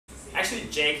Actually,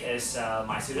 Jake is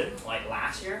my student, like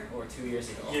last year or 2 years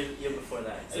ago. Year before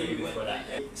that. So year before that.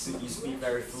 So you speak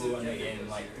very fluently in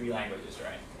like 3 languages,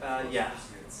 right? Yeah.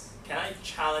 Can I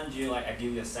challenge you, like I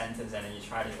give you a sentence and then you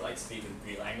try to like speak in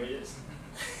 3 languages?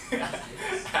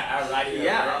 I'll write you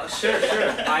Sure.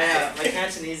 My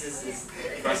Cantonese is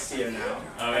rustier now.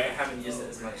 Okay. I haven't used it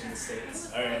as much in the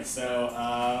States. Alright, so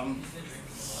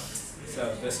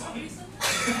this one.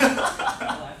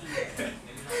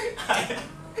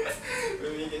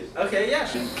 Okay, yeah.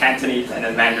 Cantonese and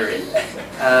then Mandarin.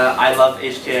 I love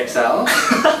HKExcel.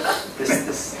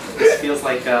 This feels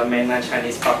like mainland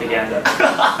Chinese propaganda,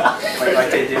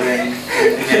 like they do in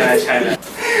mainland China.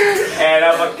 And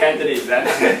how about Cantonese then?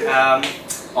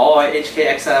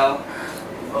 HKExcel.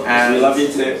 We love you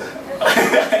too.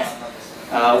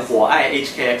 我爱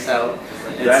HKExcel.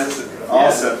 That's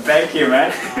awesome. Thank you,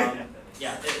 man.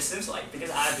 Yeah, it seems like,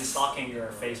 because I've been stalking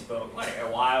your Facebook like a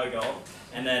while ago,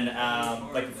 and then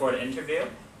like before the interview,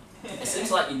 it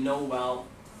seems like you know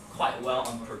quite well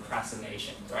on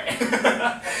procrastination, right?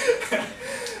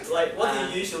 Like, what do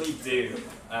you usually do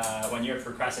when you're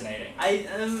procrastinating? I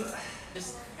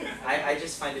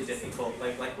just find it difficult,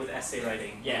 like with essay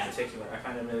writing in particular. I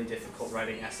find it really difficult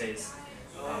writing essays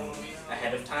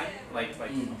ahead of time. Like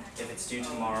if it's due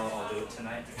tomorrow, I'll do it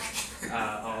tonight.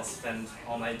 I'll spend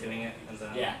all night doing it, and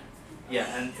then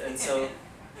and so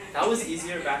that was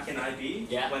easier back in IB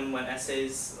when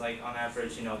essays, like on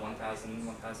average,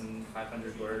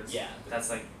 1,500 words. Yeah, that's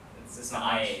like it's not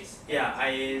IAs. Yeah,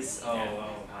 IAs.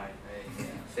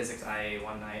 Physics IA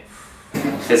one night.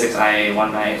 Physics IA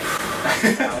one night.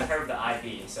 I've heard of the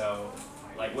IB, so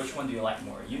like which one do you like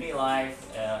more? Uni life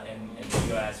in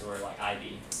the US or like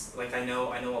IB? Like I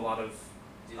know a lot of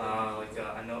I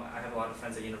have a lot of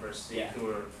friends at university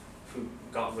who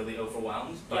got really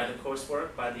overwhelmed by the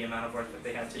coursework, by the amount of work that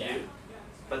they had to do.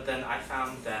 But then I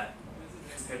found that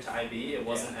compared to IB, it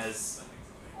wasn't as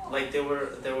like there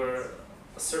were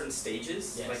certain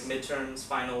stages like midterms,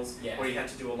 finals, where you had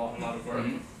to do a lot of work.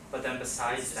 But then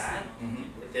besides that,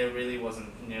 there really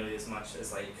wasn't nearly as much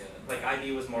as like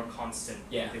IB was more constant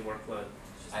with the workload.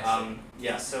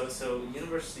 So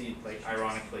university, like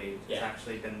ironically, has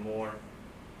actually been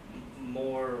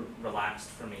more relaxed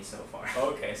for me so far.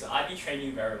 Okay, so IB trained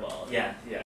you very well. Yeah.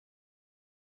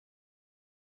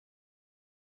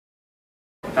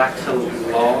 Back to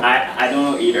law. I don't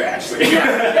know either actually.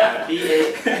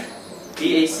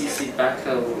 BACC, back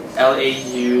to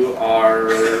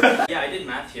LAUR. Yeah, I did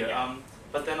math here.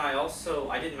 But then I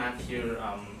did math here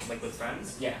like with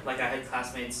friends. Yeah. Like I had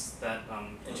classmates that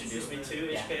introduced me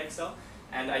to HKExcel,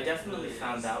 and I definitely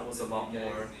found that was a lot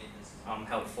more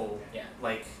helpful. Yeah.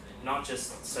 Like not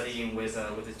just studying with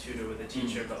a tutor, with a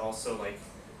teacher, but also like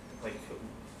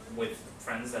with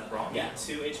friends that brought me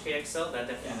to HKExcel. That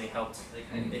definitely helped.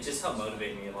 It just helped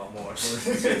motivate me a lot more to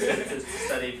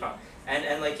study.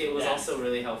 And like it was also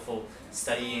really helpful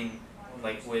studying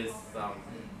like with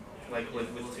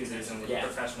tutors and with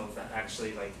professionals that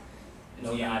actually like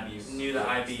knew the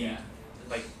IB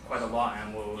like quite a lot,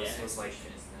 and was like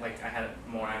I had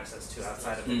more access to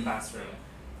outside of the classroom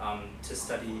to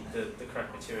study the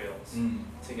correct materials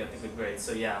to get the good grades.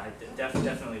 So yeah, it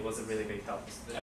definitely was a really big help.